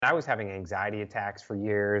I was having anxiety attacks for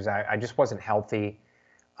years. I just wasn't healthy,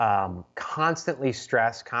 constantly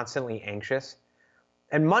stressed, constantly anxious.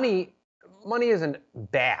 And money isn't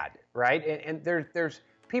bad, right? And there's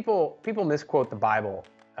people misquote the Bible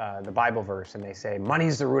verse, and they say money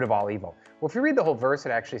is the root of all evil. Well, if you read the whole verse,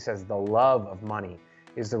 it actually says the love of money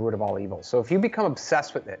is the root of all evil. So if you become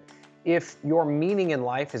obsessed with it, if your meaning in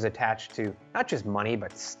life is attached to not just money,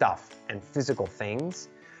 but stuff and physical things,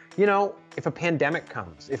 if a pandemic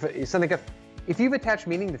comes, if you've attached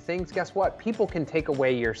meaning to things, guess what? People can take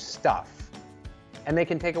away your stuff and they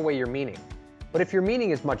can take away your meaning. But if your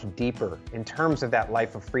meaning is much deeper in terms of that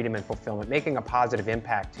life of freedom and fulfillment, making a positive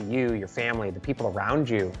impact to you, your family, the people around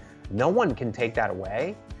you, no one can take that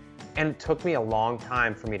away. And it took me a long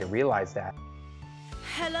time for me to realize that.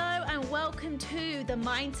 Hello and welcome to the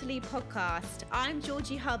Mind to Lead podcast. I'm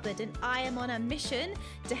Georgie Hubbard and I am on a mission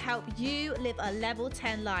to help you live a level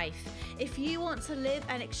 10 life. If you want to live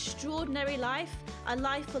an extraordinary life, a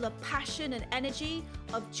life full of passion and energy,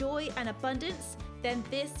 of joy and abundance, then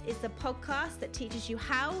this is the podcast that teaches you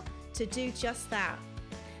how to do just that.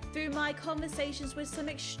 Through my conversations with some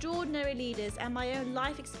extraordinary leaders and my own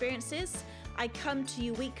life experiences, I come to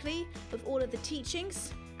you weekly with all of the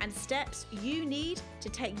teachings and steps you need to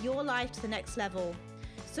take your life to the next level.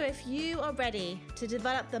 So if you are ready to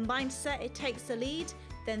develop the mindset it takes to lead,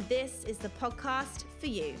 then this is the podcast for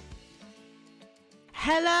you.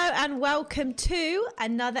 Hello and welcome to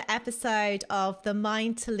another episode of the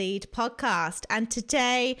Mind to Lead podcast. And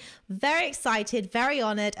today, very excited, very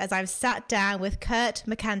honored as I've sat down with Curt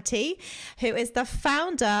Mercadante, who is the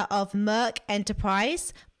founder of Merc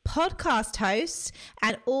Enterprise, podcast host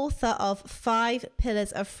and author of 5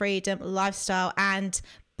 Pillars of Freedom, Lifestyle and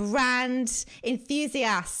Brand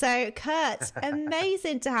Enthusiast. So Curt,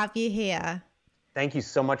 amazing to have you here. Thank you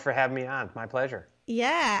so much for having me on. It's my pleasure.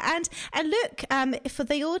 Yeah. And look, for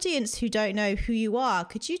the audience who don't know who you are,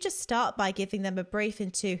 could you just start by giving them a brief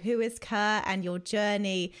into who is Curt and your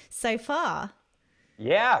journey so far?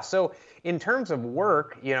 Yeah. So in terms of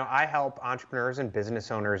work, I help entrepreneurs and business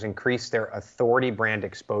owners increase their authority brand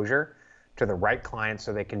exposure to the right clients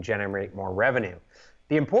so they can generate more revenue.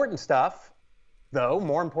 The important stuff, though,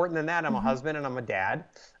 more important than that, I'm a husband and I'm a dad.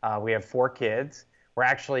 We have 4 kids. We're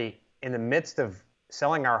actually in the midst of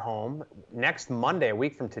selling our home. Next Monday, a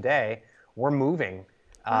week from today, we're moving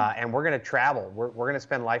and we're going to travel. We're going to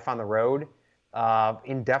spend life on the road.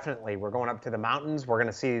 Indefinitely. We're going up to the mountains. We're going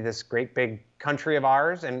to see this great big country of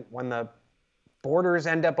ours. And when the borders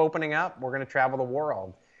end up opening up, we're going to travel the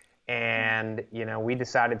world. And, we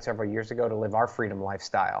decided several years ago to live our freedom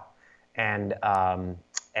lifestyle. And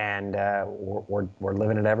we're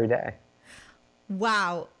living it every day.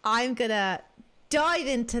 Wow. I'm going to dive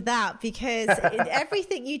into that because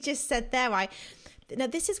everything you just said there, Now,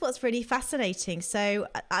 this is what's really fascinating. So,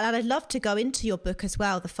 and I'd love to go into your book as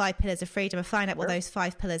well, the 5 Pillars of Freedom, and find out what those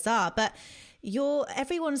 5 pillars are. But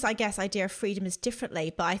everyone's, I guess, idea of freedom is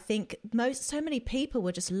differently. But I think so many people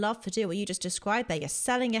would just love to do what you just described there. You're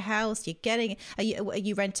selling a house, are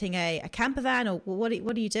you renting a camper van, or what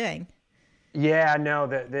are you doing? Yeah, no,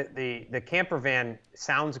 the camper van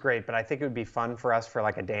sounds great, but I think it would be fun for us for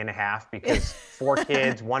like a day and a half because 4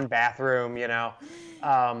 kids, 1 bathroom,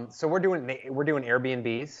 So we're doing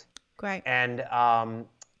Airbnbs. Great. And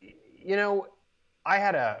I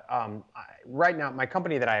had right now my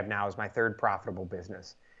company that I have now is my 3rd profitable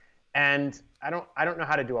business, and I don't know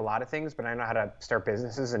how to do a lot of things, but I know how to start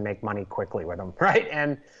businesses and make money quickly with them, right?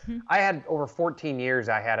 And I had over 14 years,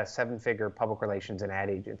 I had a 7-figure public relations and ad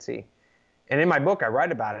agency. And in my book, I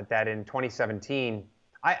write about it that in 2017,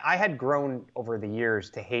 I had grown over the years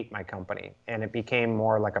to hate my company, and it became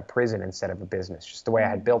more like a prison instead of a business, just the way I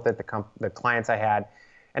had built it, the clients I had.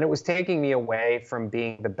 And it was taking me away from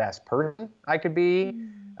being the best person I could be,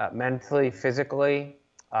 mentally, physically.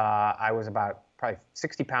 I was about probably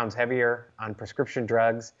 60 pounds heavier on prescription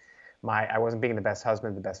drugs. I wasn't being the best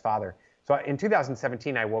husband, the best father. So in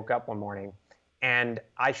 2017, I woke up one morning and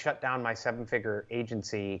I shut down my 7-figure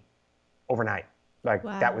agency overnight. Like,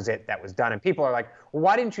 wow. That was it. That was done. And people are like, well,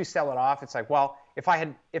 why didn't you sell it off? It's like, well, if I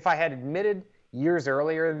had admitted years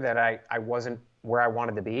earlier that I wasn't where I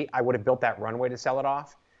wanted to be, I would have built that runway to sell it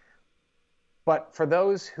off. But for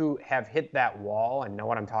those who have hit that wall and know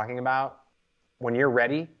what I'm talking about, when you're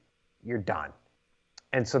ready, you're done.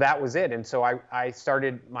 And so that was it. And so I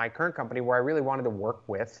started my current company where I really wanted to work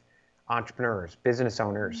with entrepreneurs, business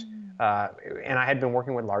owners, and I had been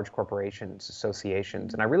working with large corporations,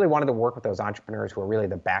 associations, and I really wanted to work with those entrepreneurs who are really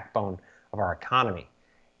the backbone of our economy.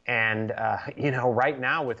 And right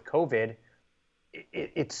now with COVID,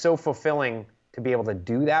 it's so fulfilling to be able to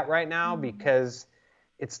do that right now because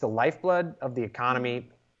it's the lifeblood of the economy.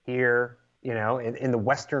 here, in the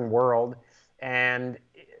Western world. And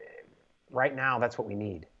right now, that's what we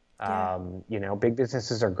need. Yeah. Big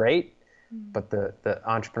businesses are great, but the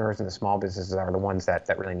entrepreneurs and the small businesses are the ones that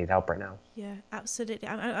really need help right now. Yeah, absolutely.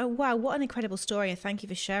 Wow, what an incredible story. And thank you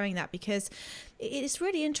for sharing that, because it's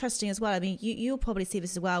really interesting as well. I mean, you'll probably see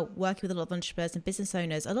this as well, working with a lot of entrepreneurs and business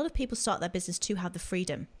owners. A lot of people start their business to have the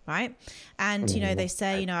freedom, right? And, they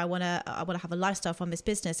say, I want to have a lifestyle from this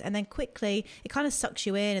business. And then quickly it kind of sucks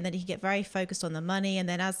you in, and then you get very focused on the money. And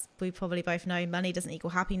then, as we probably both know, money doesn't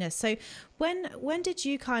equal happiness. So when did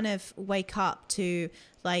you kind of wake up to,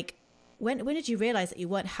 like, when did you realize that you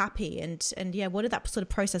weren't happy? And yeah, what did that sort of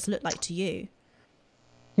process look like to you?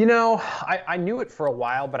 I knew it for a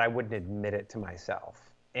while, but I wouldn't admit it to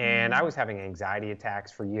myself. And I was having anxiety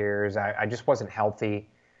attacks for years. I just wasn't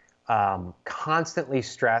healthy, constantly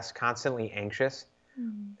stressed, constantly anxious.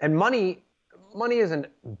 And money isn't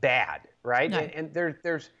bad, right? No. And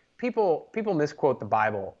there's people misquote the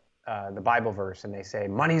Bible verse, and they say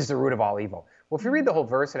money's the root of all evil. Well, if you read the whole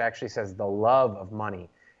verse, it actually says the love of money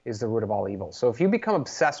is the root of all evil. So if you become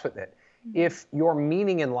obsessed with it, if your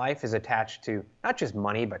meaning in life is attached to not just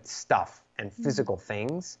money, but stuff and physical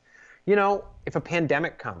things, if a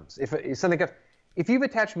pandemic comes, if something comes, if you've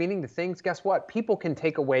attached meaning to things, guess what? People can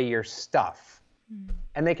take away your stuff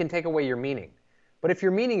and they can take away your meaning. But if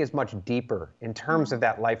your meaning is much deeper in terms of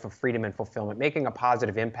that life of freedom and fulfillment, making a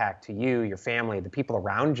positive impact to you, your family, the people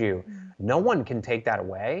around you, no one can take that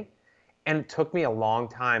away. And it took me a long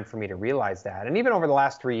time for me to realize that. And even over the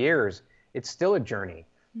last 3 years, it's still a journey.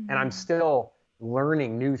 And I'm still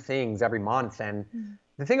learning new things every month. And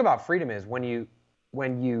the thing about freedom is when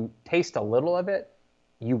you taste a little of it,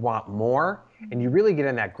 you want more. And you really get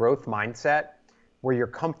in that growth mindset where your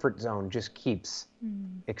comfort zone just keeps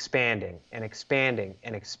expanding and expanding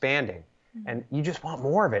and expanding. And you just want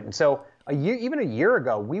more of it. And so even a year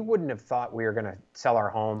ago, we wouldn't have thought we were going to sell our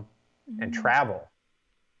home and travel.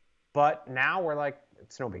 But now we're like,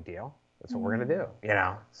 it's no big deal. That's what we're going to do,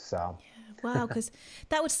 so. Yeah, wow, because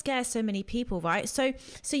that would scare so many people, right? So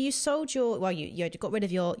you sold you got rid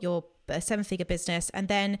of your 7-figure business. And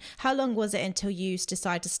then how long was it until you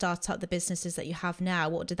decided to start up the businesses that you have now?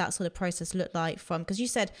 What did that sort of process look like because you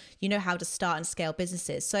said you know how to start and scale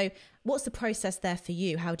businesses. So what's the process there for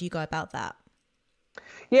you? How do you go about that?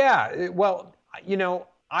 Yeah, well,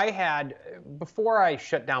 before I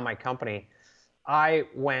shut down my company, I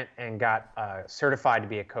went and got certified to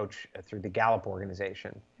be a coach through the Gallup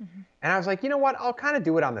organization. And I was like, you know what? I'll kind of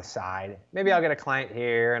do it on the side. Maybe I'll get a client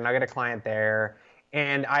here and I'll get a client there.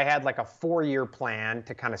 And I had like a 4-year plan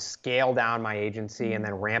to kind of scale down my agency and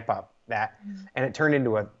then ramp up that. And it turned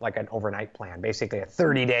into an overnight plan, basically a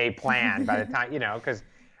 30-day plan by the time,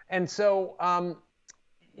 and so,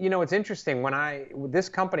 it's interesting with this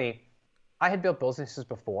company, I had built businesses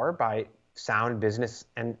before by sound business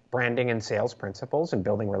and branding and sales principles and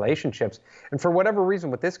building relationships. And for whatever reason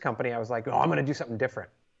with this company, I was like, I'm going to do something different.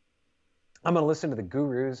 I'm going to listen to the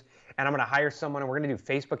gurus and I'm going to hire someone and we're going to do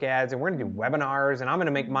Facebook ads and we're going to do webinars and I'm going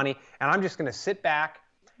to make money and I'm just going to sit back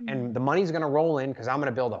and the money's going to roll in because I'm going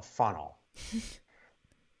to build a funnel.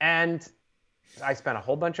 And I spent a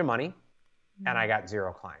whole bunch of money and I got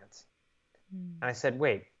 0 clients. And I said,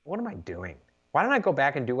 wait, what am I doing? Why don't I go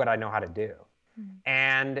back and do what I know how to do?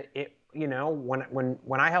 And it,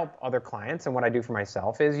 when I help other clients and what I do for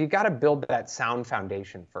myself is you got to build that sound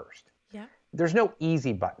foundation first. Yeah. There's no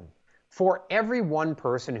easy button. For every one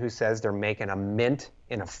person who says they're making a mint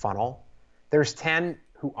in a funnel, there's 10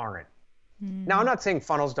 who aren't. Now, I'm not saying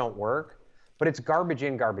funnels don't work, but it's garbage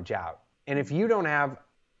in, garbage out. And if you don't have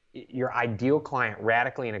your ideal client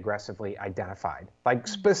radically and aggressively identified, like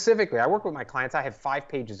specifically, I work with my clients, I have 5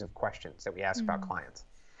 pages of questions that we ask about clients.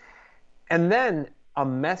 And then a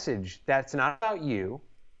message that's not about you,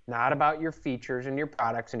 not about your features and your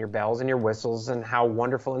products and your bells and your whistles and how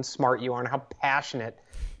wonderful and smart you are and how passionate,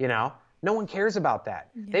 no one cares about that.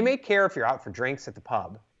 Yeah. They may care if you're out for drinks at the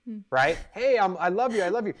pub, right? Hey, I love you. I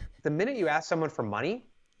love you. The minute you ask someone for money,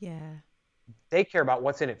 they care about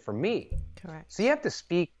what's in it for me. Correct. So you have to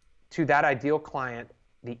speak to that ideal client,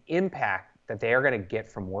 the impact that they are going to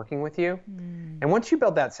get from working with you. And once you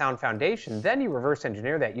build that sound foundation, then you reverse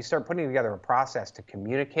engineer that. You start putting together a process to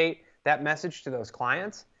communicate that message to those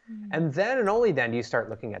clients. And then and only then do you start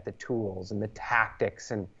looking at the tools and the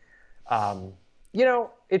tactics and,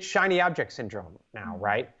 it's shiny object syndrome now,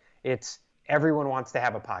 right? It's everyone wants to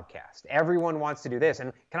have a podcast. Everyone wants to do this.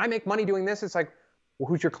 And can I make money doing this? It's like, well,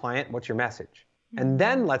 who's your client? What's your message? And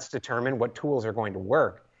then let's determine what tools are going to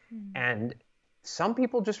work. And some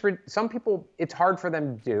people it's hard for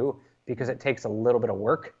them to do because it takes a little bit of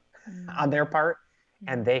work on their part.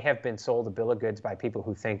 and they have been sold a bill of goods by people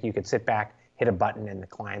who think you could sit back, hit a button, and the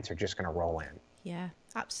clients are just going to roll in. Yeah,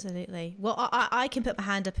 absolutely. Well, I can put my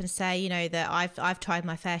hand up and say, you know, that I've tried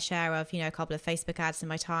my fair share of, you know, a couple of Facebook ads in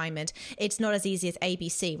my time, and it's not as easy as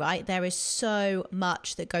ABC, right? There is so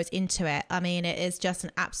much that goes into it. I mean, it is just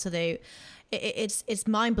an absolute. It's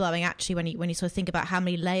mind blowing actually when you sort of think about how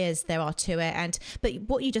many layers there are to it. But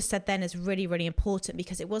what you just said then is really, really important,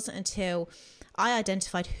 because it wasn't until I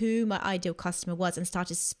identified who my ideal customer was and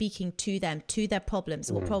started speaking to them, to their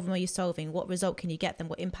problems. What problem are you solving? What result can you get them?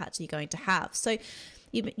 What impact are you going to have? So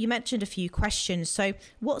you mentioned a few questions. So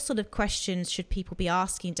what sort of questions should people be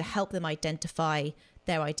asking to help them identify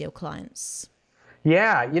their ideal clients?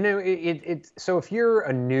 Yeah, you know, so if you're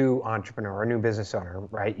a new entrepreneur, a new business owner,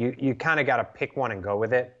 right, you kind of got to pick one and go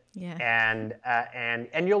with it. Yeah.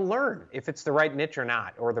 And you'll learn if it's the right niche or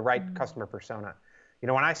not, or the right customer persona. You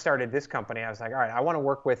know, when I started this company, I was like, all right, I want to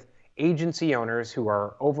work with agency owners who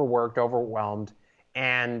are overworked, overwhelmed,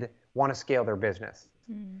 and want to scale their business.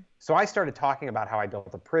 So I started talking about how I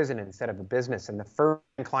built a prison instead of a business, and the first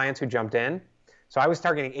clients who jumped in, so I was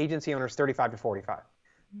targeting agency owners 35 to 45.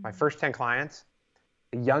 My first 10 clients,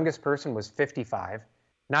 the youngest person was 55,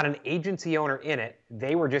 not an agency owner in it.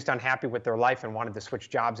 They were just unhappy with their life and wanted to switch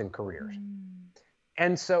jobs and careers.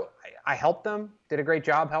 And so I helped them, did a great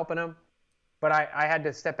job helping them. But I had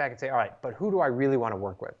to step back and say, all right, but who do I really want to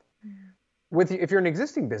work with? If you're an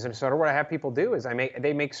existing business owner, what I have people do is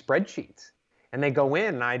they make spreadsheets, and they go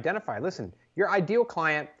in and I identify, listen, your ideal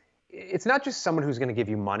client, it's not just someone who's going to give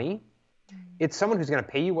you money. It's someone who's going to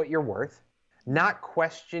pay you what you're worth, not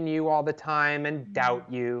question you all the time and doubt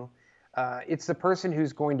you. It's the person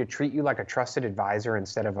who's going to treat you like a trusted advisor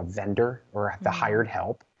instead of a vendor or the hired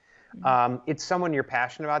help. It's someone you're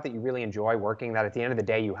passionate about, that you really enjoy working, that at the end of the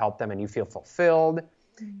day you help them and you feel fulfilled.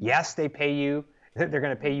 Yes, they pay you. They're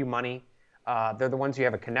going to pay you money. They're the ones you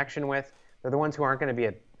have a connection with. They're the ones who aren't going to be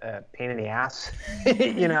a pain in the ass.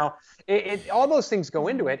 You know, all those things go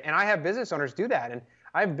into it. And I have business owners do that. And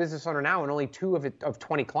I have a business owner now, and only 2 of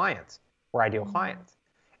 20 clients were ideal clients.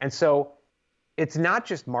 And so it's not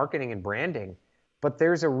just marketing and branding, but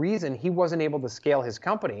there's a reason he wasn't able to scale his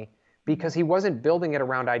company, because he wasn't building it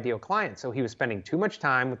around ideal clients. So he was spending too much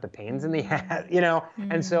time with the pains in the ass, you know?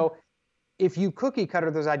 And so if you cookie cutter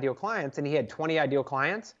those ideal clients, and he had 20 ideal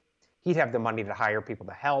clients, he'd have the money to hire people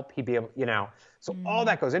to help. He'd be able, you know, so all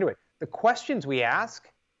that goes into it. The questions we ask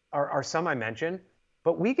are some I mentioned,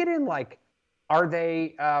 but we get in like, are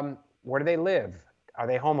they, where do they live? Are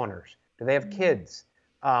they homeowners? Do they have kids?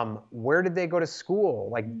 Where did they go to school?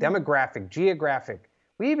 Like demographic, geographic.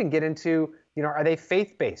 We even get into, you know, are they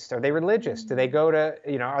faith-based? Are they religious? Do they go to,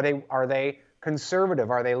 you know, are they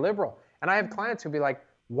conservative? Are they liberal? And I have clients who'll be like,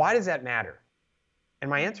 why does that matter? And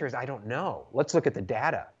my answer is, I don't know. Let's look at the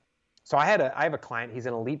data. So I have a client, he's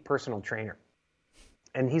an elite personal trainer.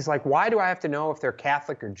 And he's like, why do I have to know if they're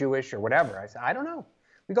Catholic or Jewish or whatever? I said, I don't know.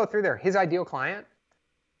 We go through there. His ideal client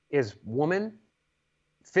is woman,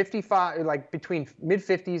 55, like between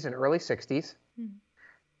mid-50s and early 60s,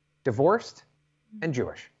 divorced, and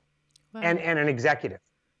Jewish. Wow. And an executive.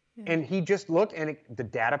 Yeah. And he just looked, and the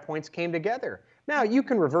data points came together. Now, you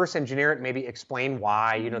can reverse engineer it, maybe explain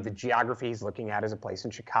why, you know, the geography he's looking at is a place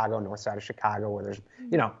in Chicago, north side of Chicago, where there's,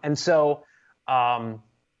 you know, and so,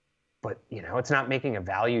 but, you know, it's not making a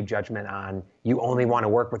value judgment on you only want to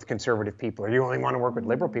work with conservative people or you only want to work with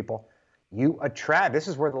liberal people. You attract, this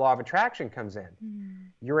is where the law of attraction comes in.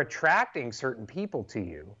 You're attracting certain people to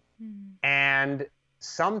you. And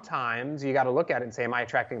sometimes you got to look at it and say, am I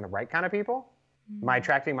attracting the right kind of people? Am I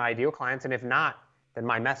attracting my ideal clients? And if not, then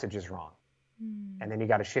my message is wrong. And then you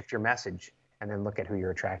got to shift your message and then look at who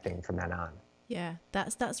you're attracting from then on. Yeah,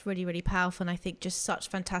 that's really, really powerful. And I think just such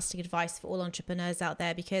fantastic advice for all entrepreneurs out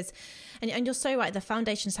there, because, and you're so right, the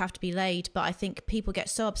foundations have to be laid, but I think people get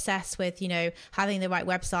so obsessed with, you know, having the right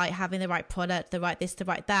website, having the right product, the right this, the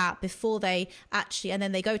right that, before they actually, and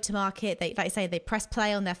then they go to market, they, like I say, they press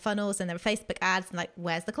play on their funnels and their Facebook ads and like,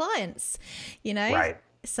 where's the clients, you know? Right.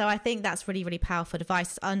 So I think that's really, really powerful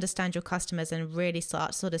advice. Understand your customers and really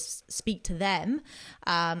sort of speak to them,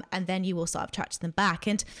 and then you will start attracting them back.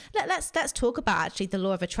 And let's talk about actually the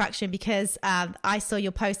law of attraction, because I saw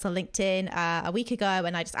your post on LinkedIn a week ago,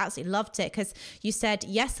 and I just absolutely loved it, because you said,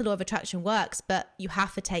 yes, the law of attraction works, but you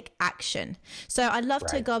have to take action. So I'd love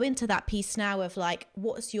to go into that piece now of like,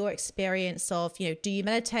 what's your experience of, you know, do you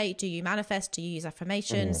meditate? Do you manifest? Do you use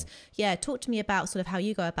affirmations? Yeah, talk to me about sort of how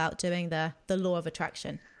you go about doing the law of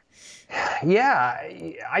attraction. Yeah,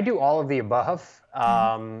 I do all of the above.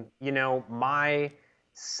 You know, my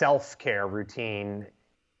self-care routine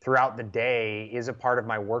throughout the day is a part of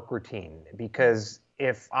my work routine, because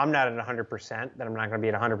if I'm not at 100%, then I'm not going to be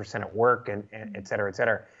at 100% at work, and et cetera, et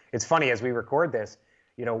cetera. It's funny, as we record this,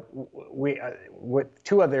 you know, we with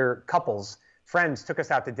two other couples, friends, took us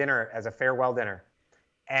out to dinner as a farewell dinner.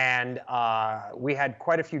 And we had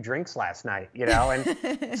quite a few drinks last night, you know,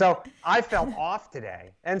 and so I felt off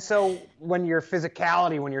today. And so when your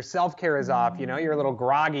physicality, when your self-care is off, you know, you're a little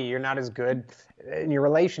groggy, you're not as good in your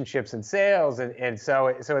relationships and sales. And so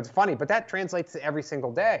it's funny, but that translates to every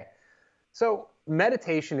single day. So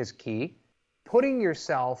meditation is key. Putting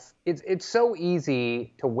yourself, it's so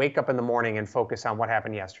easy to wake up in the morning and focus on what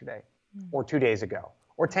happened yesterday or 2 days ago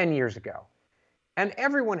or 10 years ago. And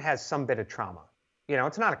everyone has some bit of trauma. You know,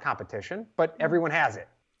 it's not a competition, but everyone has it.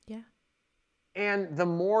 Yeah. And the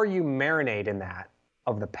more you marinate in that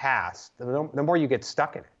of the past, the more you get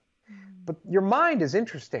stuck in it. But your mind is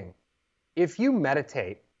interesting. If you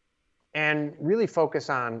meditate and really focus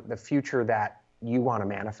on the future that you want to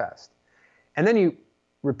manifest, and then you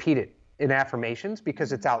repeat it in affirmations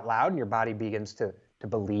because it's out loud and your body begins to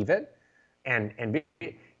believe it, and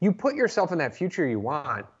you put yourself in that future you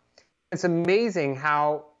want. It's amazing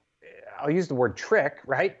how, I'll use the word trick,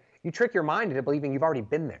 right? You trick your mind into believing you've already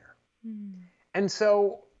been there. And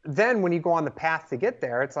so then when you go on the path to get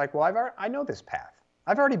there, it's like, well, I know this path.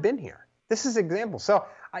 I've already been here. This is an example. So,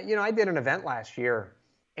 I did an event last year,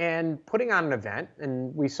 and putting on an event,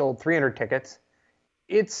 and we sold 300 tickets.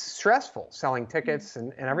 It's stressful selling tickets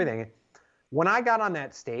and everything. When I got on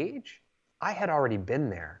that stage, I had already been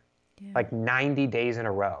there like 90 days in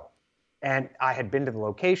a row. And I had been to the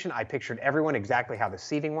location. I pictured everyone exactly how the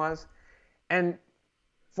seating was. And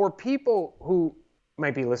for people who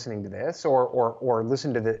might be listening to this or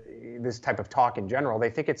listen to this type of talk in general, they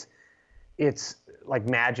think it's like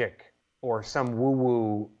magic or some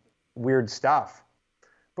woo-woo weird stuff.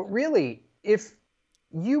 But really, if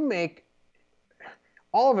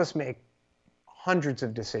all of us make hundreds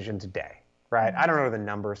of decisions a day, right? I don't know the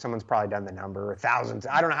number. Someone's probably done the number, or thousands.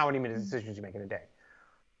 I don't know how many decisions you make in a day.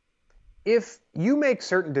 If you make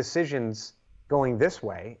certain decisions going this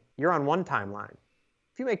way, you're on one timeline.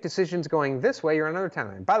 If you make decisions going this way, you're on another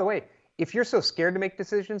timeline. By the way, if you're so scared to make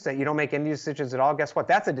decisions that you don't make any decisions at all, guess what?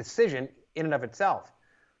 That's a decision in and of itself.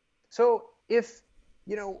 So if,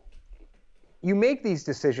 you make these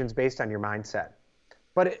decisions based on your mindset,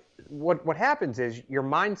 but what happens is your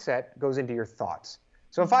mindset goes into your thoughts.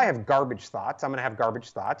 So if I have garbage thoughts, I'm going to have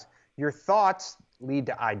garbage thoughts. Your thoughts lead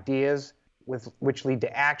to ideas, which lead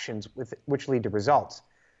to actions, which lead to results.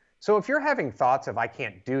 So if you're having thoughts of, I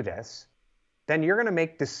can't do this, then you're going to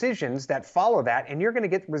make decisions that follow that, and you're going to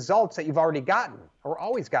get results that you've already gotten or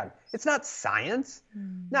always gotten. It's not science.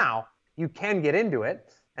 Now, you can get into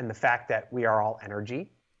it, and the fact that we are all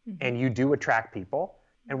energy, and you do attract people,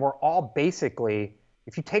 and we're all basically,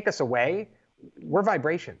 if you take us away, we're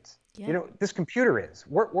vibrations. Yeah. This computer is.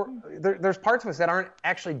 There's parts of us that aren't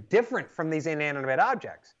actually different from these inanimate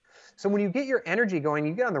objects. So when you get your energy going,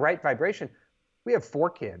 you get on the right vibration. We have 4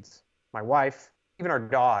 kids, my wife, even our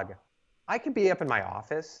dog. I can be up in my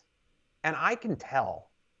office, and I can tell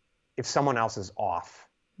if someone else is off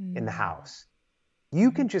in the house.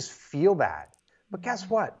 You can just feel that. But guess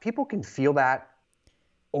what? People can feel that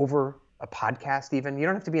over a podcast even. You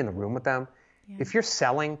don't have to be in the room with them. Yeah. If you're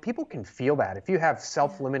selling, people can feel that. If you have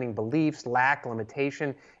self-limiting beliefs, lack,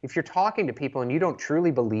 limitation, if you're talking to people and you don't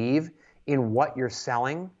truly believe in what you're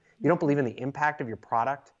selling, you don't believe in the impact of your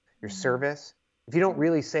product, your service, if you don't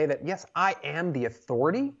really say that, yes, I am the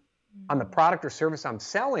authority on the product or service I'm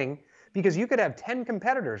selling, because you could have 10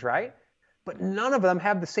 competitors, right? But none of them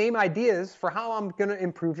have the same ideas for how I'm going to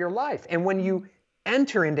improve your life. And when you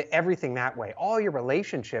enter into everything that way, all your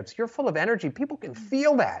relationships, you're full of energy. People can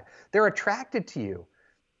feel that. They're attracted to you.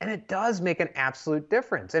 And it does make an absolute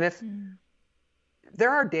difference. And if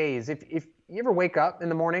there are days, if you ever wake up in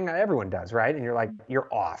the morning, everyone does, right? And you're like, you're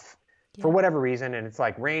off for whatever reason. And it's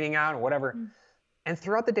like raining out or whatever. And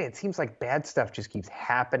throughout the day, it seems like bad stuff just keeps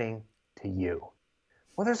happening to you.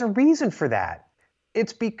 Well, there's a reason for that.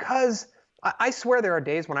 It's because I swear there are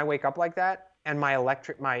days when I wake up like that and my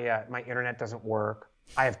internet doesn't work.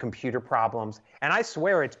 I have computer problems. And I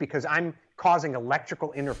swear it's because I'm causing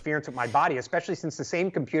electrical interference with my body, especially since the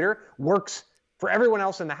same computer works for everyone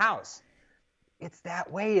else in the house. It's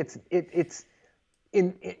that way.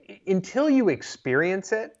 Until you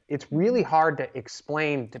experience it, it's really hard to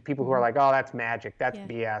explain to people who are like, oh, that's magic, that's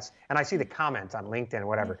BS. And I see the comments on LinkedIn or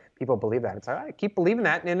whatever. People believe that. It's like, I keep believing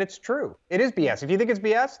that, and it's true. It is BS. If you think it's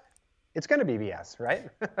BS, it's going to be BS, right?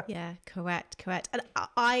 Yeah, correct. And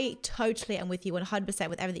I totally am with you 100%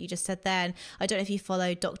 with everything you just said there. And I don't know if you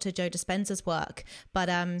follow Dr. Joe Dispenza's work, but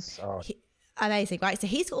Amazing, right? So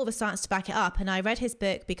he's got all the science to back it up. And I read his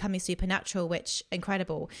book, Becoming Supernatural, which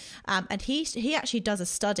incredible. And he actually does a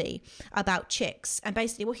study about chicks. And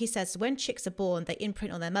basically what he says is when chicks are born, they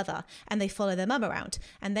imprint on their mother and they follow their mum around.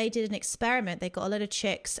 And they did an experiment. They got a lot of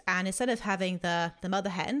chicks, and instead of having the mother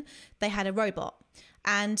hen, they had a robot.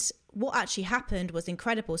 And what actually happened was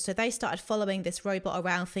incredible. So they started following this robot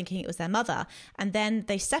around thinking it was their mother. And then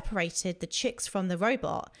they separated the chicks from the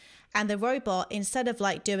robot. And the robot, instead of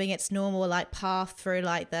like doing its normal like path through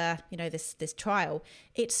like the, this trial,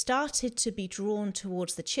 it started to be drawn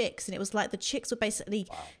towards the chicks. And it was like the chicks were basically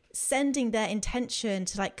sending their intention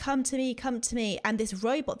to like, come to me, come to me. And this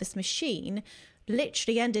robot, this machine,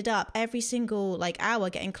 literally ended up every single like hour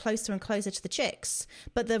getting closer and closer to the chicks.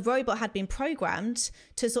 But the robot had been programmed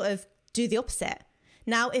to sort of do the opposite.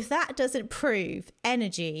 Now, if that doesn't prove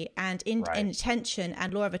energy and intention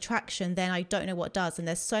and law of attraction, then I don't know what does. And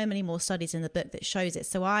there's so many more studies in the book that shows it.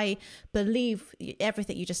 So I believe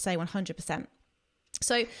everything you just say 100%.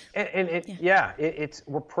 So,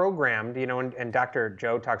 we're programmed, and Dr.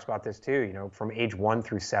 Joe talks about this too, from age 1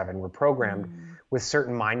 through 7, we're programmed with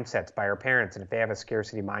certain mindsets by our parents. And if they have a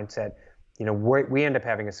scarcity mindset, we end up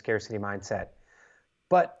having a scarcity mindset.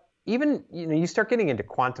 But even, you start getting into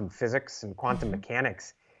quantum physics and quantum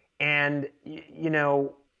mechanics, and,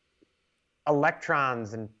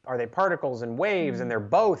 electrons, and are they particles and waves, and they're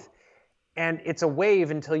both. And it's a wave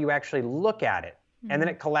until you actually look at it. And then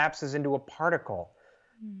it collapses into a particle.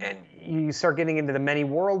 And you start getting into the many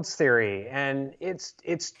worlds theory, and it's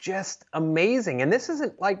just amazing. And this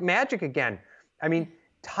isn't like magic again. I mean,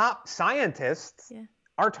 top scientists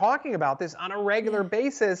are talking about this on a regular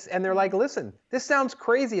basis, and they're like, listen, this sounds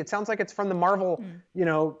crazy. It sounds like it's from the Marvel,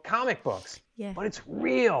 comic books. Yeah. But it's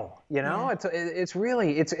real, it's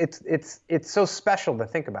really, it's so special to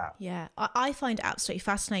think about. Yeah, I find it absolutely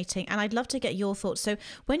fascinating. And I'd love to get your thoughts. So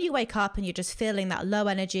when you wake up and you're just feeling that low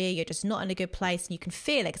energy, you're just not in a good place, and you can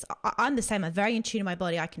feel it, because I'm the same. I'm very in tune with my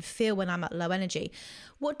body. I can feel when I'm at low energy.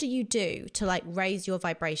 What do you do to like raise your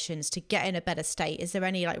vibrations to get in a better state? Is there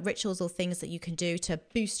any like rituals or things that you can do to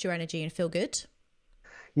boost your energy and feel good?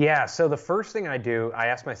 Yeah. So the first thing I do, I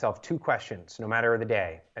ask myself 2 questions, no matter the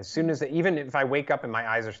day. As soon as, even if I wake up and my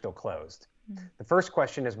eyes are still closed, the first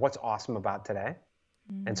question is, what's awesome about today?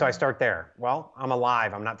 And so I start there. Well, I'm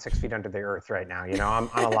alive. I'm not 6 feet under the earth right now. I'm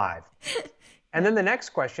alive. And then the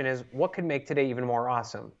next question is, what could make today even more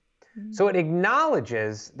awesome? So it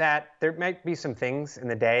acknowledges that there might be some things in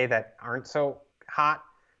the day that aren't so hot,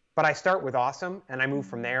 but I start with awesome and I move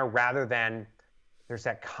from there, rather than there's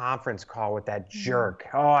that conference call with that jerk.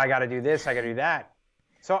 Oh, I got to do this. I got to do that.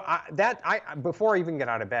 So before I even get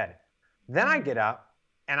out of bed, then I get up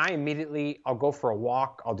and I'll go for a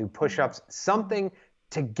walk. I'll do push-ups, something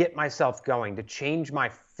to get myself going, to change my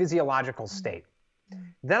physiological state.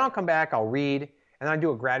 Then I'll come back, I'll read, and then I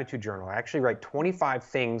do a gratitude journal. I actually write 25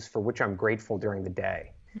 things for which I'm grateful during the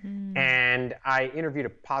day. And I interviewed a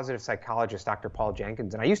positive psychologist, Dr. Paul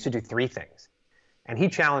Jenkins, and I used to do 3 things. And he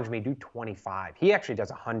challenged me to do 25. He actually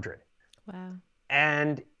does 100. Wow.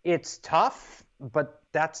 And it's tough, but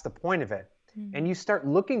that's the point of it. And you start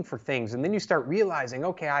looking for things, and then you start realizing,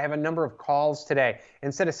 okay, I have a number of calls today.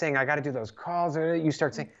 Instead of saying, I got to do those calls, you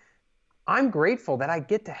start saying, I'm grateful that I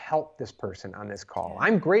get to help this person on this call.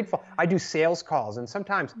 I'm grateful. I do sales calls, and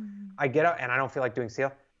sometimes I get up and I don't feel like doing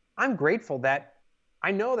sales. I'm grateful that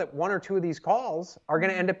I know that 1 or 2 of these calls are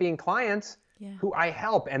going to end up being clients who I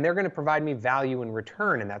help, and they're going to provide me value in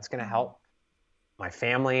return, and that's going to help my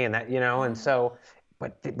family, and that, and so,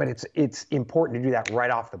 but it's important to do that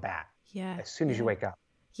right off the bat. Yeah. As soon as you wake up.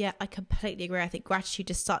 Yeah, I completely agree. I think gratitude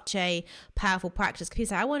is such a powerful practice. People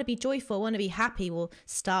say, I want to be joyful, I want to be happy. We'll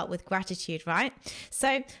start with gratitude, right?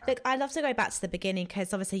 So look, I'd love to go back to the beginning,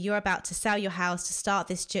 because obviously you're about to sell your house to start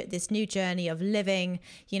this new journey of living,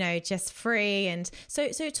 just free. And so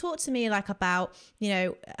talk to me like about,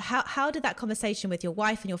 how did that conversation with your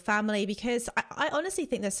wife and your family? Because I honestly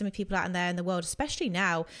think there's so many people out there in the world, especially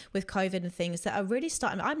now with COVID and things, that are really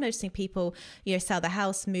starting. I'm noticing people, sell their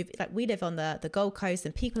house, move, like we live on the Gold Coast,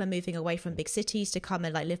 and people are moving away from big cities to come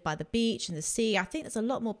and like live by the beach and the sea. I think there's a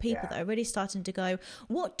lot more people that are really starting to go,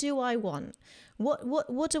 what do I want?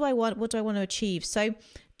 What do I want? What do I want to achieve? So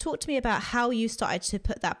talk to me about how you started to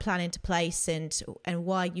put that plan into place, and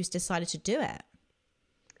why you decided to do it.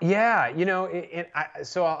 Yeah,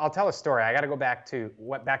 so I'll tell a story. I got to go back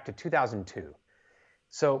to 2002.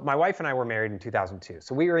 So my wife and I were married in 2002.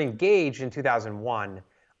 So we were engaged in 2001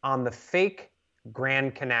 on the fake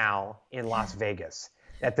Grand Canal in Las Vegas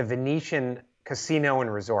at the Venetian Casino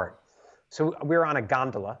and Resort. So we were on a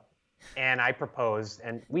gondola, and I proposed,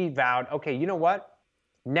 and we vowed, okay, you know what?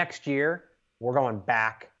 Next year, we're going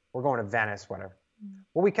back We're going to Venice, whatever.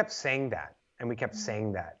 Well, we kept saying that, and we kept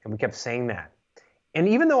saying that, and we kept saying that. And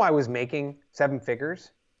even though I was making 7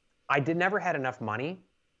 figures, I never had enough money.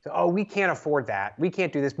 So, oh, we can't afford that. We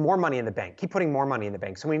can't do this. More money in the bank. Keep putting more money in the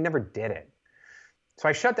bank. So we never did it. So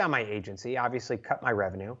I shut down my agency, obviously cut my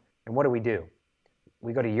revenue. And what do?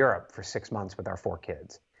 We go to Europe for 6 months with our 4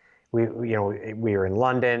 kids. We were in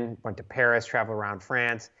London, went to Paris, traveled around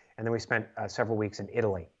France, and then we spent several weeks in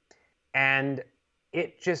Italy. And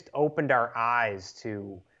it just opened our eyes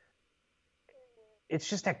to, it's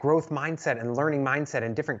just that growth mindset and learning mindset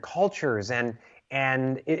and different cultures. And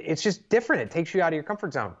it's just different. It takes you out of your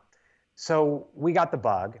comfort zone. So we got the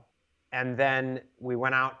bug. And then we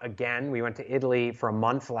went out again. We went to Italy for a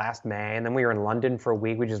month last May. And then we were in London for a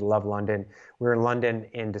week. We just love London. We were in London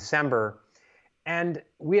in December. And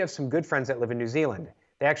we have some good friends that live in New Zealand.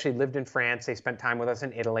 They actually lived in France. They spent time with us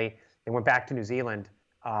in Italy. They went back to New Zealand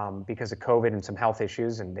because of COVID and some health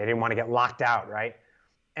issues. And they didn't want to get locked out, right?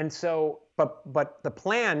 And so, but the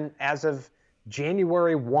plan as of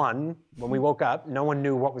January 1, when we woke up, no one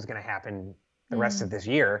knew what was going to happen the rest of this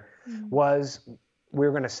year, was we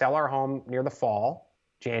were going to sell our home near the fall,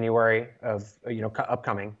 January of,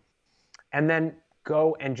 upcoming, and then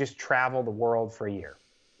go and just travel the world for a year.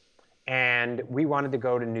 And we wanted to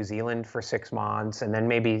go to New Zealand for 6 months and then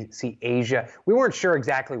maybe see Asia. We weren't sure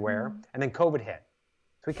exactly where. And then COVID hit.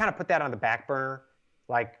 So we kind of put that on the back burner,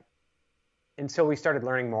 until we started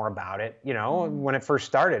learning more about it. When it first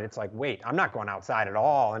started, it's like, wait, I'm not going outside at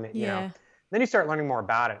all. And, then you start learning more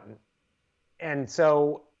about it. And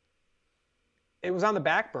so it was on the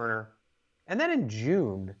back burner. And then in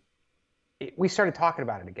June, we started talking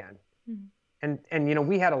about it again. And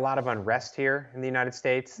we had a lot of unrest here in the United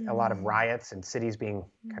States, a lot of riots and cities being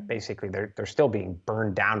basically, they're still being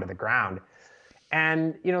burned down to the ground.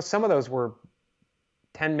 And, some of those were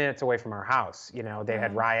 10 minutes away from our house. They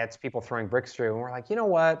had riots, people throwing bricks through. And we're like, you know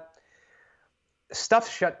what?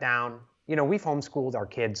 Stuff's shut down. We've homeschooled our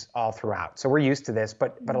kids all throughout. So we're used to this.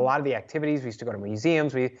 But a lot of the activities, we used to go to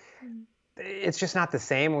museums. It's just not the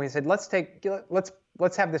same. And we said,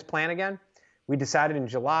 let's have this plan again. We decided in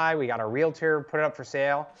July, we got our realtor, put it up for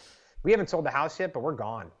sale. We haven't sold the house yet, but we're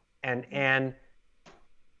gone. And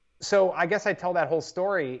so I guess I tell that whole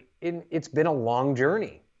story. It's been a long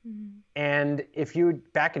journey. And if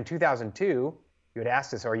back in 2002, you had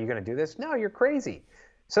asked us, are you going to do this? No, you're crazy.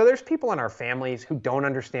 So there's people in our families who don't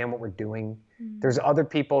understand what we're doing. There's other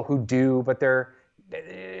people who do, but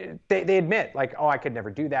they admit oh, I could never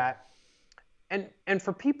do that. And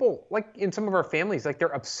for people in some of our families,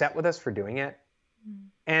 they're upset with us for doing it.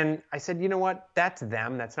 And I said, you know what? That's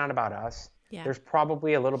them. That's not about us. Yeah. There's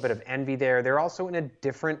probably a little bit of envy there. They're also in a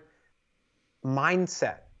different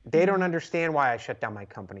mindset. They don't understand why I shut down my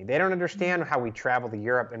company. They don't understand how we travel to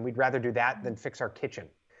Europe, and we'd rather do that than fix our kitchen.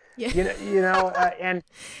 Yeah.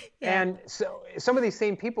 And so some of these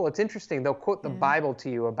same people, it's interesting. They'll quote the Bible to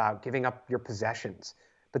you about giving up your possessions.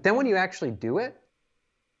 But then when you actually do it,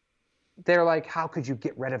 they're like, how could you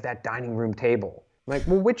get rid of that dining room table? I'm like,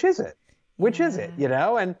 well, which is it? Which is it?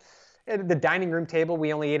 And the dining room table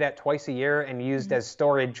we only ate at twice a year and used as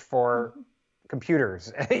storage for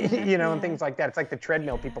computers, and things like that. It's like the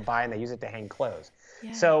treadmill people buy and they use it to hang clothes.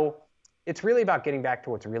 Yeah. So it's really about getting back to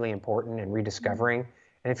what's really important and rediscovering.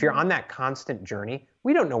 And if you're on that constant journey,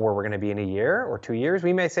 we don't know where we're going to be in a year or 2 years.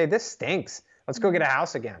 We may say, this stinks. Let's go get a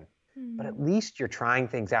house again. But at least you're trying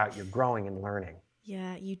things out. You're growing and learning.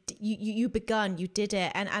 Yeah, you did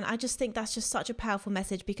it. And I just think that's just such a powerful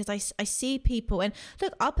message, because I see people, and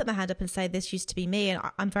look, I'll put my hand up and say this used to be me, and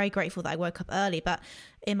I'm very grateful that I woke up early. But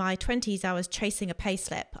in my 20s, I was chasing a pay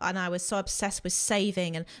slip, and I was so obsessed with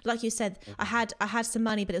saving. And like you said, I had some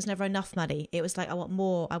money, but it was never enough money. It was like, I want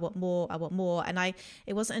more. And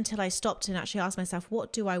it wasn't until I stopped and actually asked myself,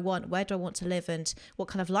 what do I want? Where do I want to live? And what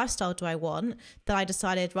kind of lifestyle do I want? That I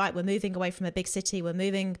decided, right, we're moving away from a big city. We're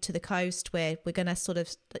moving to the coast, where we're going to sort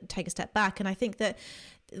of take a step back. And I think that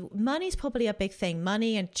money is probably a big thing.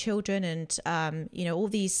 Money and children and, all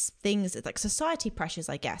these things, like society pressures,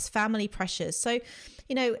 I guess, family pressures. So,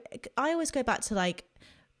 I always go back to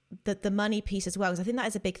the money piece as well, because I think that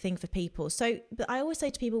is a big thing for people. So, but I always say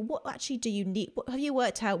to people, what actually do you need? Have you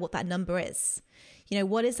worked out what that number is?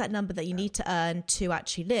 What is that number that you need to earn to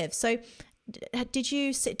actually live? So did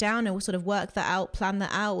you sit down and sort of work that out, plan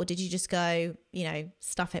that out, or did you just go,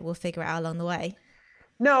 stuff it, we'll figure it out along the way?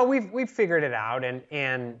 No, we've figured it out, and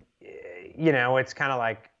it's kind of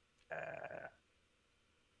like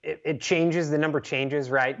it changes. The number changes,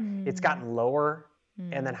 right? It's gotten lower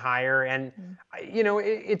and then higher, and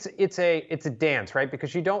it's a dance, right?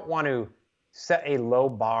 Because you don't want to set a low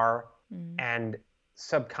bar and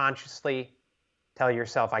subconsciously tell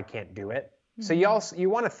yourself I can't do it. So you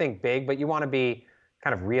want to think big, but you want to be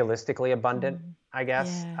kind of realistically abundant, I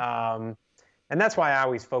guess. Yeah. And that's why I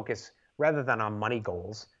always focus rather than on money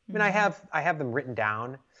goals. I mean, I have them written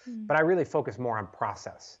down, but I really focus more on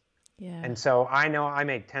process. Yeah. And so I know I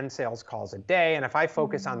make 10 sales calls a day, and if I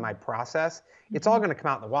focus on my process, it's all going to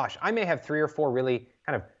come out in the wash. I may have 3 or 4 really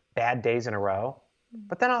kind of bad days in a row,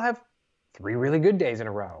 but then I'll have 3 really good days in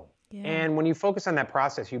a row. Yeah. And when you focus on that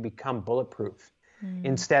process, you become bulletproof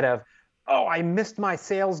instead of, oh, I missed my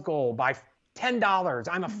sales goal by $10.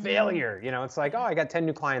 I'm a failure. You know, it's like, oh, I got 10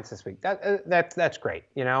 new clients this week. That's great.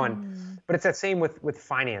 You know, but it's that same with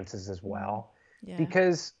finances as well,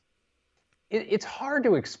 because it's hard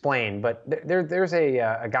to explain. But there's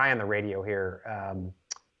a guy on the radio here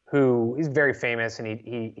who is very famous, and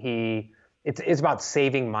it's about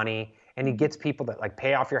saving money, and he gets people that like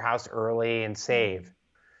pay off your house early and save.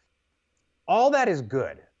 All that is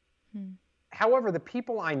good. However, the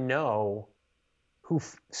people I know who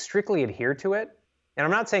strictly adhere to it, and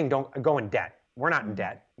I'm not saying don't go in debt. We're not in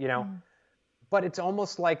debt, you know, but it's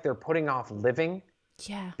almost like they're putting off living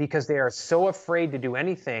because they are so afraid to do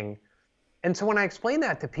anything. And so when I explain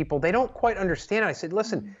that to people, they don't quite understand it. I said,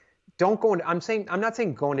 listen, don't go into, I'm not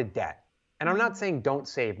saying go into debt, and I'm not saying don't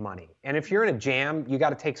save money. And if you're in a jam, you got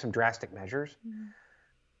to take some drastic measures.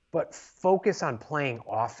 But focus on playing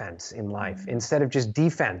offense in life instead of just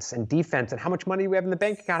defense and how much money we have in the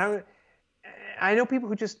bank account. I know people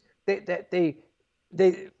who just, we're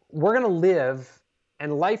going to live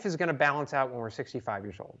and life is going to balance out when we're 65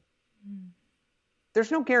 years old.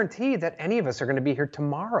 There's no guarantee that any of us are going to be here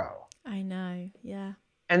tomorrow. I know. Yeah.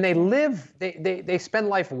 And they spend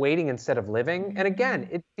life waiting instead of living. And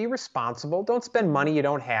again, be responsible. Don't spend money you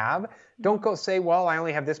don't have. Don't go say, well, I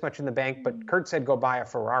only have this much in the bank, but Curt said go buy a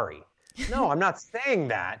Ferrari. No, I'm not saying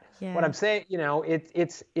that. What I'm saying, you know,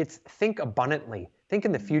 it's think abundantly. Think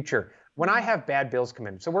in the future. When I have bad bills come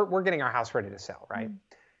in, so we're getting our house ready to sell, right?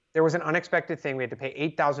 There was an unexpected thing. We had to pay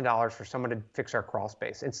 $8,000 for someone to fix our crawl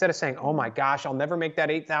space. Instead of saying, oh my gosh, I'll never make that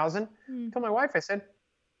 $8,000, I told my wife, I said,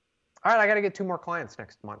 all right, I got to get 2 more clients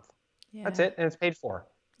next month. That's it, and it's paid for.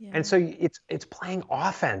 And so it's playing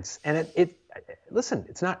offense, and listen,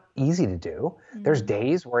 it's not easy to do. There's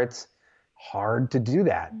days where it's hard to do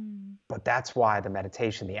that, but that's why the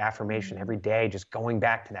meditation, the affirmation every day, just going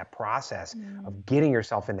back to that process of getting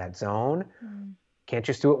yourself in that zone. Can't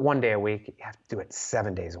just do it 1 day a week. You have to do it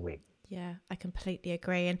 7 days a week. Yeah, I completely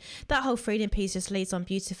agree. And that whole freedom piece just leads on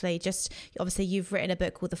beautifully. Just obviously you've written a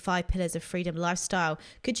book called The 5 Pillars of Freedom Lifestyle.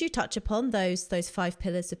 Could you touch upon those 5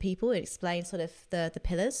 pillars for people and explain sort of the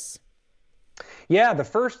pillars? Yeah, the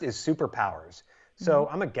first is superpowers. So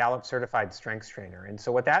I'm a Gallup certified strengths trainer. And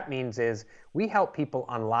so what that means is we help people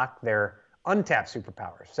unlock their untapped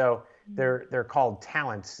superpowers. So they're called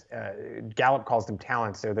talents. Gallup calls them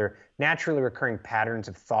talents. They're their naturally recurring patterns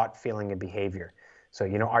of thought, feeling, and behavior. So,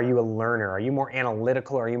 you know, are you a learner? Are you more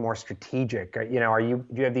analytical? Or are you more strategic? Or, you know, do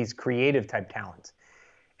you have these creative type talents?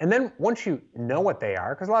 And then once you know what they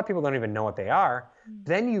are, because a lot of people don't even know what they are,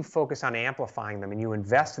 then you focus on amplifying them and you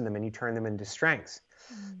invest in them and you turn them into strengths.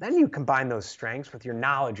 Then you combine those strengths with your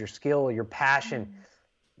knowledge, your skill, your passion,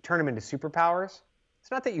 turn them into superpowers. It's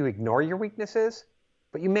not that you ignore your weaknesses,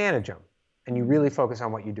 but you manage them and you really focus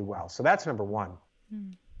on what you do well. So that's number 1.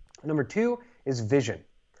 Number 2 is vision.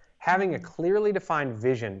 Having a clearly defined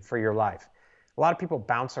vision for your life. A lot of people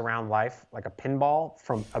bounce around life like a pinball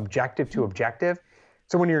from objective to objective.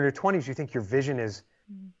 So when you're in your 20s, you think your vision is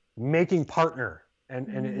making partner. And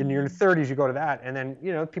in your 30s, you go to that. And then,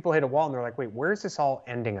 you know, people hit a wall and they're like, wait, where's this all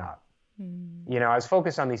ending up? You know, I was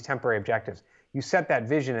focused on these temporary objectives. You set that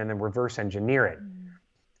vision and then reverse engineer it.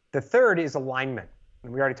 The third is alignment.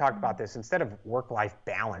 And we already talked about this. Instead of work-life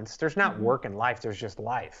balance, there's not work and life, there's just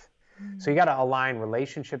life. So you got to align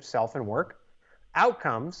relationships, self, and work.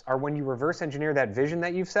 Outcomes are when you reverse engineer that vision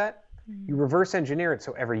that you've set, you reverse engineer it.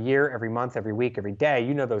 So every year, every month, every week, every day,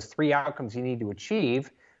 you know those 3 outcomes you need to achieve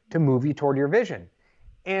to move you toward your vision.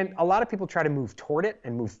 And a lot of people try to move toward it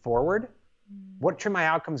and move forward. What should my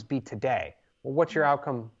outcomes be today? Well, what's your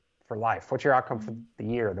outcome for life? What's your outcome for the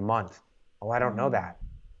year, the month? Oh, I don't know that.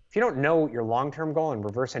 If you don't know your long-term goal and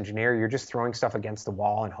reverse engineer, you're just throwing stuff against the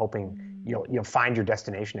wall and hoping you'll find your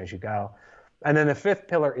destination as you go. And then the 5th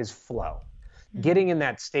pillar is flow. Getting in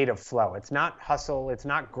that state of flow. It's not hustle. It's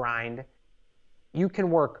not grind. You can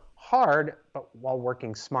work hard, but while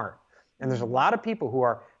working smart. And there's a lot of people who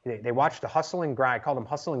they watch the hustle and grind. I call them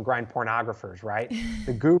hustle and grind pornographers, right?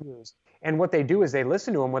 The gurus. And what they do is they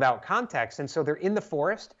listen to them without context. And so they're in the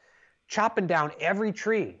forest chopping down every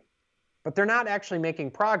tree. But they're not actually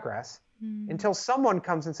making progress until someone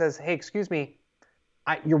comes and says, hey, excuse me,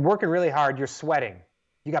 you're working really hard, you're sweating,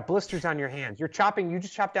 you got blisters on your hands, you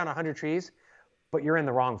just chopped down 100 trees, but you're in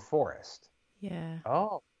the wrong forest. Yeah.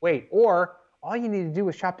 Oh, wait. Or all you need to do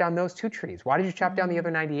is chop down those 2 trees. Why did you chop down the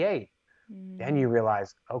other 98? Then you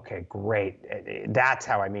realize, okay, great. That's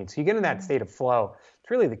how I mean. So you get in that state of flow. It's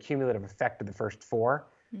really the cumulative effect of the first 4,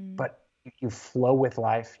 but you flow with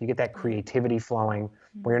life. You get that creativity flowing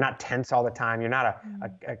where you're not tense all the time. You're not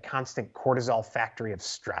a constant cortisol factory of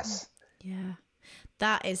stress. Yeah.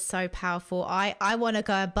 That is so powerful. I want to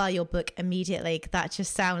go and buy your book immediately. That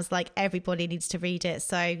just sounds like everybody needs to read it.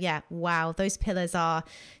 So yeah, wow. Those pillars are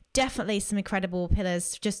definitely some incredible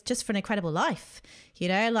pillars just for an incredible life,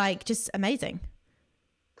 like just amazing.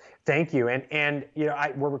 Thank you. And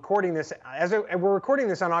we're recording this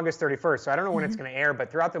on August 31st. So I don't know when it's going to air,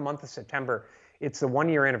 but throughout the month of September, it's the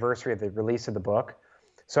 1-year anniversary of the release of the book.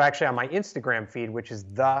 So actually on my Instagram feed, which is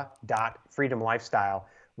the.freedomlifestyle,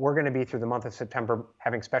 we're going to be through the month of September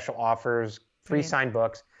having special offers, free signed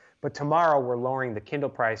books. But tomorrow we're lowering the Kindle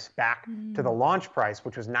price back to the launch price,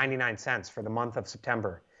 which was 99 cents for the month of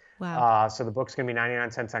September. Wow. So the book's going to be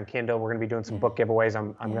 99 cents on Kindle. We're going to be doing some book giveaways.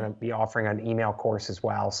 I'm going to be offering an email course as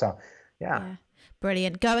well. So yeah.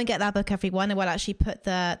 Brilliant. Go and get that book, everyone. And we'll actually put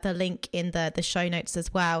the link in the show notes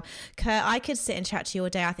as well. Curt, I could sit and chat to you all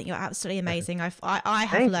day. I think you're absolutely amazing. I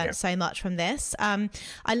have learned so much from this.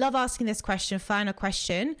 I love asking this question, final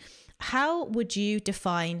question. How would you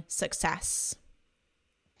define success?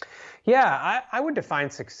 Yeah, I would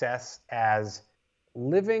define success as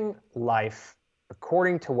living life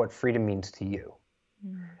according to what freedom means to you.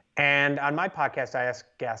 And on my podcast, I ask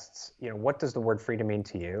guests, what does the word freedom mean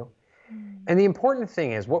to you? And the important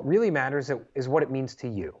thing is what really matters is what it means to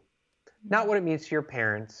you, not what it means to your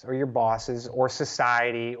parents or your bosses or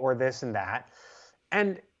society or this and that.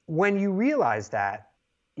 And when you realize that,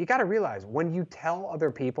 you got to realize when you tell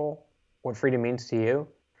other people what freedom means to you,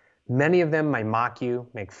 many of them might mock you,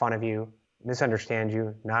 make fun of you, misunderstand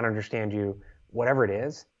you, not understand you, whatever it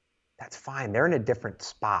is. That's fine. They're in a different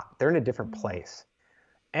spot. They're in a different place.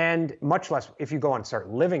 And much less if you go and start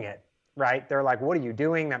living it, right? They're like, what are you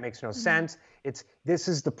doing? That makes no sense. This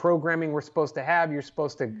is the programming we're supposed to have. You're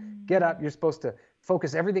supposed to get up. You're supposed to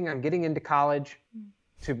focus everything on getting into college,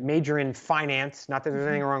 to major in finance. Not that there's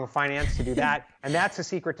anything wrong with finance, to do that. And that's the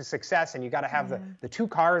secret to success. And you got to have the 2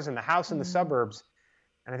 cars and the house in the suburbs.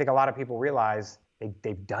 And I think a lot of people realize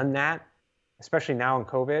they've done that, especially now in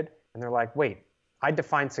COVID. And they're like, wait, I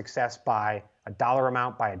define success by a dollar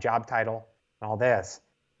amount, by a job title, and all this.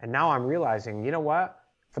 And now I'm realizing, you know what?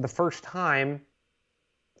 For the first time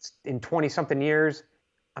in 20-something years,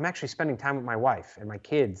 I'm actually spending time with my wife and my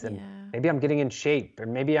kids. And maybe I'm getting in shape.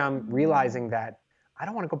 And maybe I'm realizing that I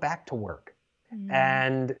don't want to go back to work.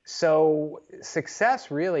 And so success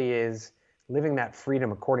really is living that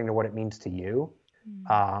freedom according to what it means to you,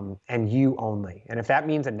 and you only. And if that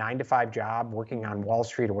means a 9-to-5 job, working on Wall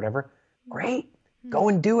Street or whatever, great. Go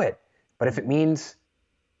and do it. But if it means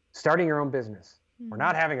starting your own business, or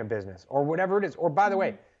not having a business, or whatever it is, or by the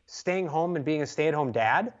way, staying home and being a stay-at-home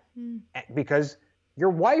dad, because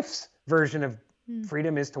your wife's version of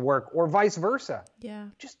freedom is to work, or vice versa. Yeah.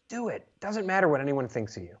 Just do it. Doesn't matter what anyone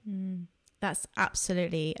thinks of you. That's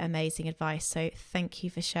absolutely amazing advice. So thank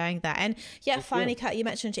you for sharing that. And finally, Curt, you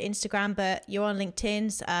mentioned your Instagram, but you're on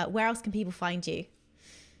LinkedIn. Where else can people find you?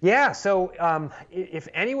 Yeah, so if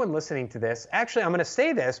anyone listening to this, actually, I'm going to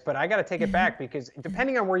say this, but I got to take it back because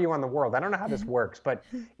depending on where you are in the world, I don't know how this works, but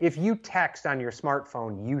if you text on your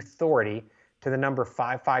smartphone Youthority to the number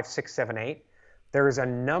 55678, there is a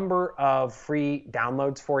number of free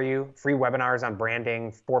downloads for you, free webinars on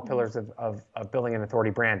branding, 4 pillars of building an authority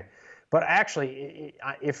brand. But actually,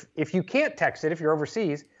 if you can't text it, if you're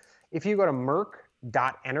overseas, if you go to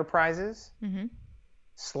merc.enterprises,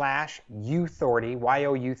 /Youthority,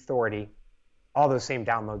 Youthority, all those same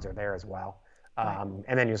downloads are there as well. And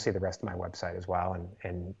then you'll see the rest of my website as well,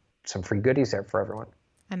 and some free goodies there for everyone.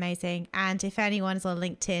 Amazing. And if anyone's on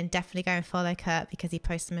LinkedIn, definitely go and follow Curt because he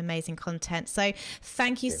posts some amazing content. So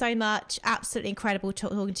thank you so much. Absolutely incredible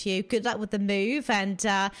talking to you. Good luck with the move. And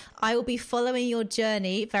I will be following your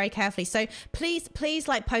journey very carefully. So please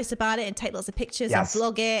post about it and take lots of pictures and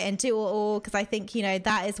vlog it and do it all. Because I think,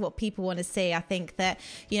 that is what people want to see. I think that,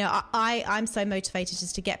 I'm so motivated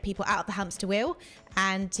just to get people out of the hamster wheel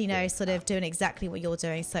and, sort of doing exactly what you're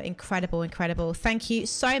doing. So incredible. Thank you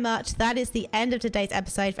so much. That is the end of today's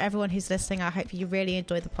episode. For everyone who's listening, I hope you really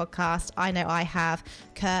enjoyed the podcast. I know I have.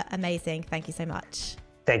 Curt, amazing. Thank you so much.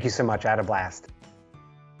 Thank you so much. I had a blast.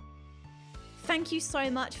 Thank you so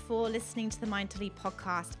much for listening to the Mind to Lead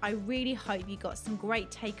podcast. I really hope you got some great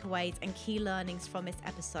takeaways and key learnings from this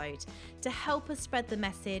episode. To help us spread the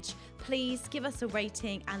message, please give us a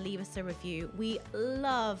rating and leave us a review. We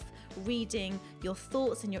love reading your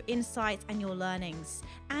thoughts and your insights and your learnings.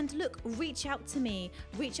 And look, reach out to me.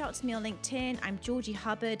 Reach out to me on LinkedIn. I'm Georgie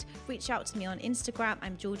Hubbard. Reach out to me on Instagram.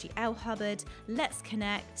 I'm Georgie L. Hubbard. Let's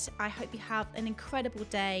connect. I hope you have an incredible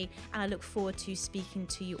day, and I look forward to speaking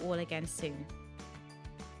to you all again soon.